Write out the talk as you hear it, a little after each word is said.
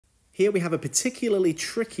Here we have a particularly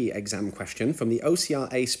tricky exam question from the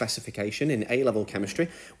OCR A specification in A-level chemistry,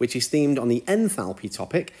 which is themed on the enthalpy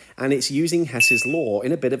topic, and it's using Hess's law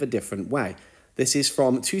in a bit of a different way. This is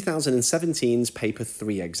from 2017's Paper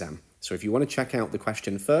 3 exam. So if you want to check out the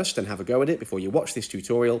question first and have a go at it before you watch this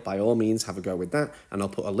tutorial, by all means have a go with that, and I'll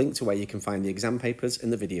put a link to where you can find the exam papers in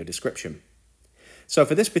the video description. So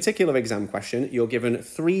for this particular exam question, you're given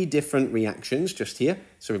 3 different reactions just here.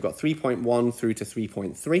 So we've got 3.1 through to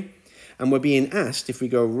 3.3. And we're being asked if we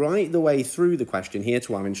go right the way through the question here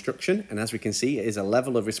to our instruction, and as we can see, it is a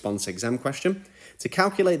level of response exam question, to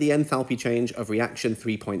calculate the enthalpy change of reaction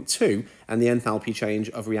 3.2 and the enthalpy change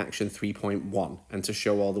of reaction 3.1, and to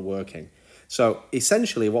show all the working. So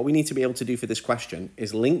essentially what we need to be able to do for this question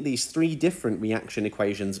is link these 3 different reaction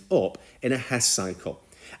equations up in a Hess cycle.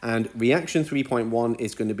 And reaction 3.1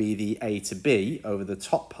 is going to be the A to B over the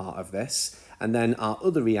top part of this, and then our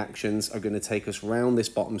other reactions are going to take us round this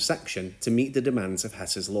bottom section to meet the demands of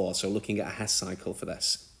Hess's law, so looking at a Hess cycle for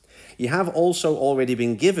this. You have also already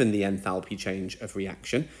been given the enthalpy change of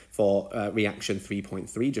reaction for reaction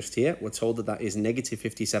 3.3 just here. We're told that that is negative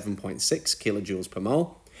 57.6 kilojoules per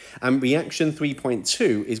mole. And reaction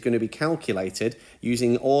 3.2 is going to be calculated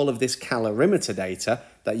using all of this calorimeter data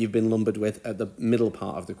that you've been lumbered with at the middle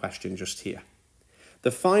part of the question just here. The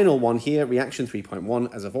final one here, reaction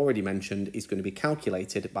 3.1, as I've already mentioned, is going to be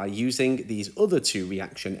calculated by using these other 2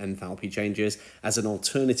 reaction enthalpy changes as an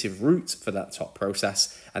alternative route for that top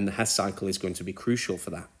process, and the Hess cycle is going to be crucial for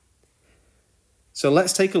that. So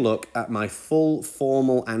let's take a look at my full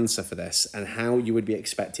formal answer for this and how you would be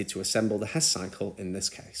expected to assemble the Hess cycle in this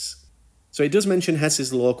case. So it does mention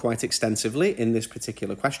Hess's law quite extensively in this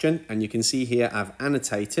particular question, and you can see here I've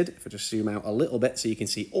annotated, if I just zoom out a little bit so you can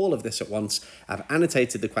see all of this at once, I've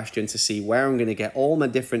annotated the question to see where I'm going to get all my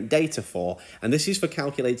different data for, and this is for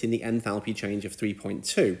calculating the enthalpy change of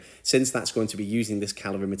 3.2, since that's going to be using this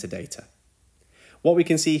calorimeter data. What we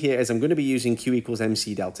can see here is I'm going to be using Q equals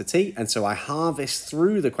MC delta T, and so I harvest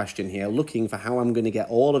through the question here looking for how I'm going to get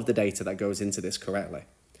all of the data that goes into this correctly.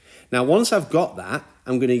 Now, once I've got that,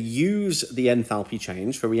 I'm going to use the enthalpy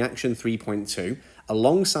change for reaction 3.2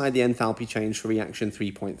 alongside the enthalpy change for reaction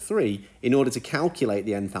 3.3 in order to calculate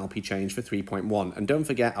the enthalpy change for 3.1. And don't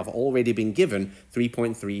forget, I've already been given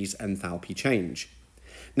 3.3's enthalpy change.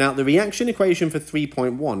 Now, the reaction equation for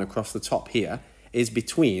 3.1 across the top here is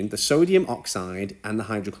between the sodium oxide and the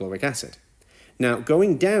hydrochloric acid. Now,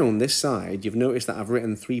 going down this side, you've noticed that I've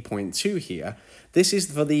written 3.2 here. This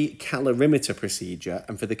is for the calorimeter procedure,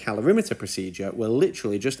 and for the calorimeter procedure, we're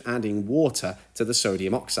literally just adding water to the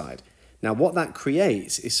sodium oxide. Now, what that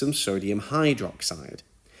creates is some sodium hydroxide.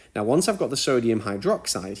 Now, once I've got the sodium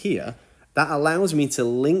hydroxide here, that allows me to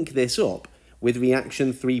link this up with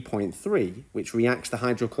reaction 3.3, which reacts the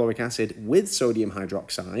hydrochloric acid with sodium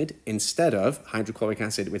hydroxide instead of hydrochloric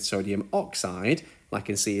acid with sodium oxide, like I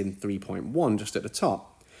can see in 3.1 just at the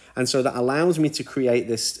top. And so that allows me to create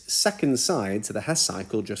this second side to the Hess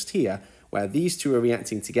cycle just here, where these 2 are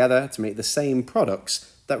reacting together to make the same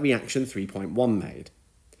products that reaction 3.1 made.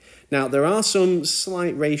 Now, there are some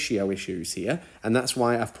slight ratio issues here, and that's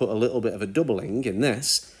why I've put a little bit of a doubling in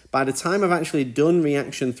this. By the time I've actually done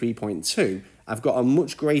reaction 3.2, I've got a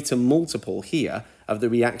much greater multiple here of the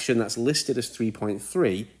reaction that's listed as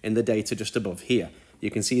 3.3 in the data just above here. You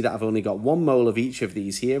can see that I've only got 1 mole of each of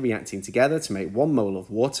these here reacting together to make 1 mole of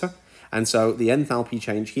water. And so the enthalpy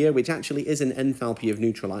change here, which actually is an enthalpy of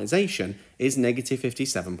neutralization, is negative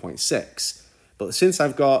 57.6. But since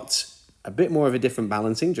I've got a bit more of a different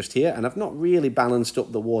balancing just here, and I've not really balanced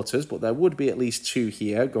up the waters, but there would be at least 2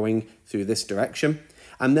 here going through this direction,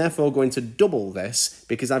 I'm therefore going to double this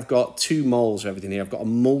because I've got 2 moles of everything here. I've got a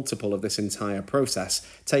multiple of this entire process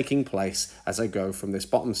taking place as I go from this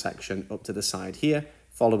bottom section up to the side here,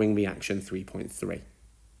 following reaction 3.3.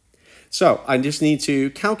 So I just need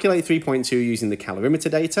to calculate 3.2 using the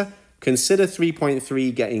calorimeter data, consider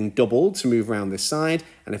 3.3 getting doubled to move around this side,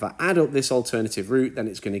 and if I add up this alternative route, then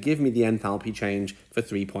it's going to give me the enthalpy change for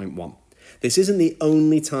 3.1. This isn't the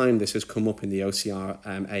only time this has come up in the OCR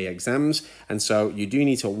A exams, and so you do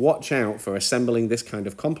need to watch out for assembling this kind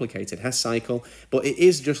of complicated Hess cycle, but it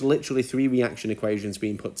is just literally 3 reaction equations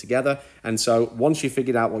being put together, and so once you've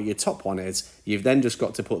figured out what your top one is, you've then just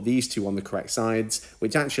got to put these 2 on the correct sides,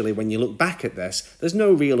 which actually, when you look back at this, there's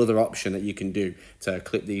no real other option that you can do to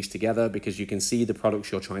clip these together because you can see the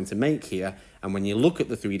products you're trying to make here, and when you look at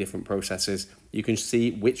the 3 different processes, you can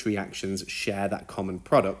see which reactions share that common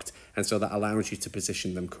product, and so that allows you to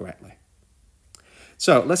position them correctly.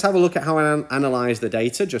 So let's have a look at how I analyze the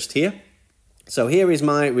data just here. So here is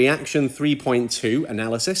my reaction 3.2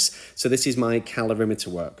 analysis. So this is my calorimeter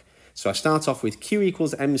work. So I start off with Q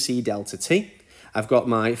equals mc delta T. I've got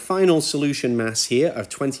my final solution mass here of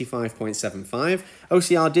 25.75.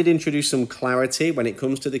 OCR did introduce some clarity when it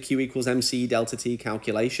comes to the Q equals mc delta T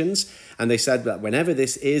calculations, and they said that whenever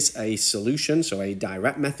this is a solution, so a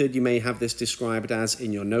direct method, you may have this described as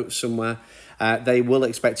in your notes somewhere, they will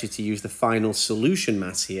expect you to use the final solution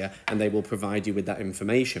mass here, and they will provide you with that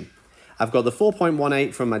information. I've got the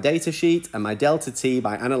 4.18 from my data sheet, and my delta T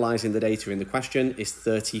by analysing the data in the question is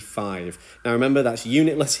 35. Now remember, that's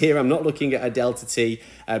unitless here. I'm not looking at a delta T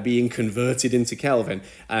being converted into Kelvin.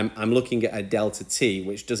 I'm looking at a delta T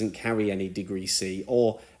which doesn't carry any degree C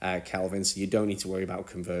or Kelvin, so you don't need to worry about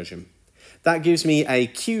conversion. That gives me a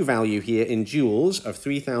Q value here in joules of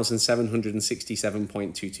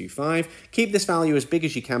 3,767.225. Keep this value as big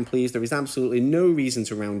as you can, please. There is absolutely no reason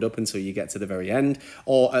to round up until you get to the very end,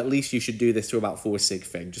 or at least you should do this to about 4 sig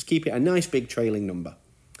fig. Just keep it a nice big trailing number.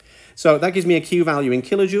 So that gives me a Q value in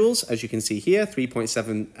kilojoules, as you can see here,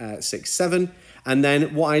 3.767. And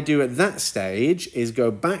then what I do at that stage is go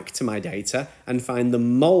back to my data and find the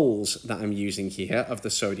moles that I'm using here of the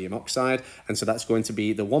sodium oxide. And so that's going to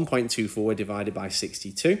be the 1.24 divided by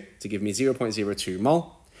 62 to give me 0.02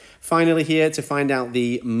 mole. Finally here, to find out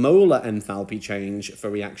the molar enthalpy change for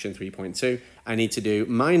reaction 3.2, I need to do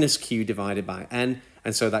minus Q divided by N.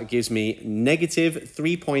 And so that gives me negative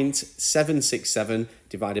 3.767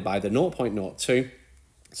 divided by the 0.02.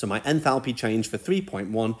 So my enthalpy change for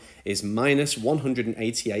 3.1 is minus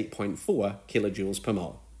 188.4 kilojoules per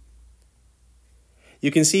mole. You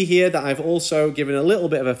can see here that I've also given a little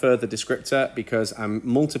bit of a further descriptor because I'm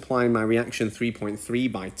multiplying my reaction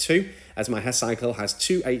 3.3 by 2, as my Hess cycle has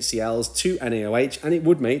 2 HCl's, 2 NaOH, and it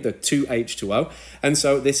would make the 2 H2O. And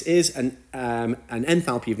so this is an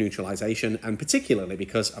enthalpy of neutralization, and particularly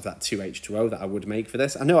because of that 2 H2O that I would make for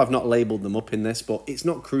this. I know I've not labeled them up in this, but it's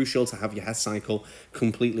not crucial to have your Hess cycle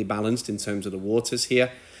completely balanced in terms of the waters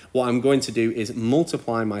here. What I'm going to do is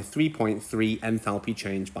multiply my 3.3 enthalpy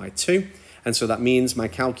change by 2. And so that means my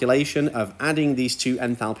calculation of adding these two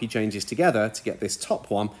enthalpy changes together to get this top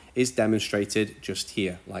one is demonstrated just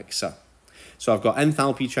here, like so. So I've got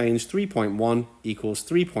enthalpy change 3.1 equals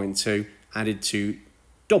 3.2 added to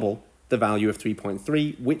double the value of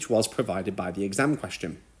 3.3, which was provided by the exam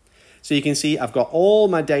question. So you can see I've got all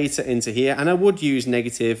my data into here, and I would use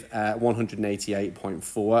negative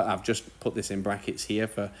 188.4. I've just put this in brackets here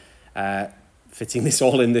for fitting this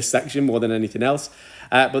all in this section more than anything else.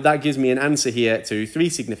 But that gives me an answer here to 3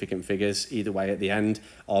 significant figures, either way at the end,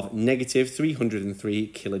 of negative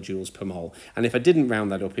 303 kilojoules per mole. And if I didn't round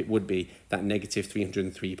that up, it would be that negative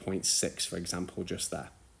 303.6, for example, just there.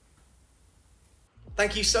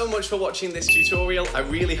 Thank you so much for watching this tutorial. I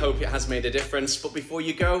really hope it has made a difference, but before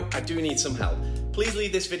you go, I do need some help. Please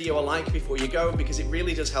leave this video a like before you go, because it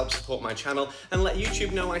really does help support my channel and let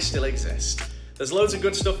YouTube know I still exist. There's loads of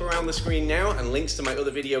good stuff around the screen now, and links to my other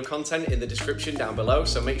video content in the description down below,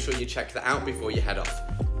 so make sure you check that out before you head off.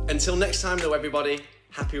 Until next time though, everybody,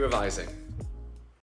 happy revising.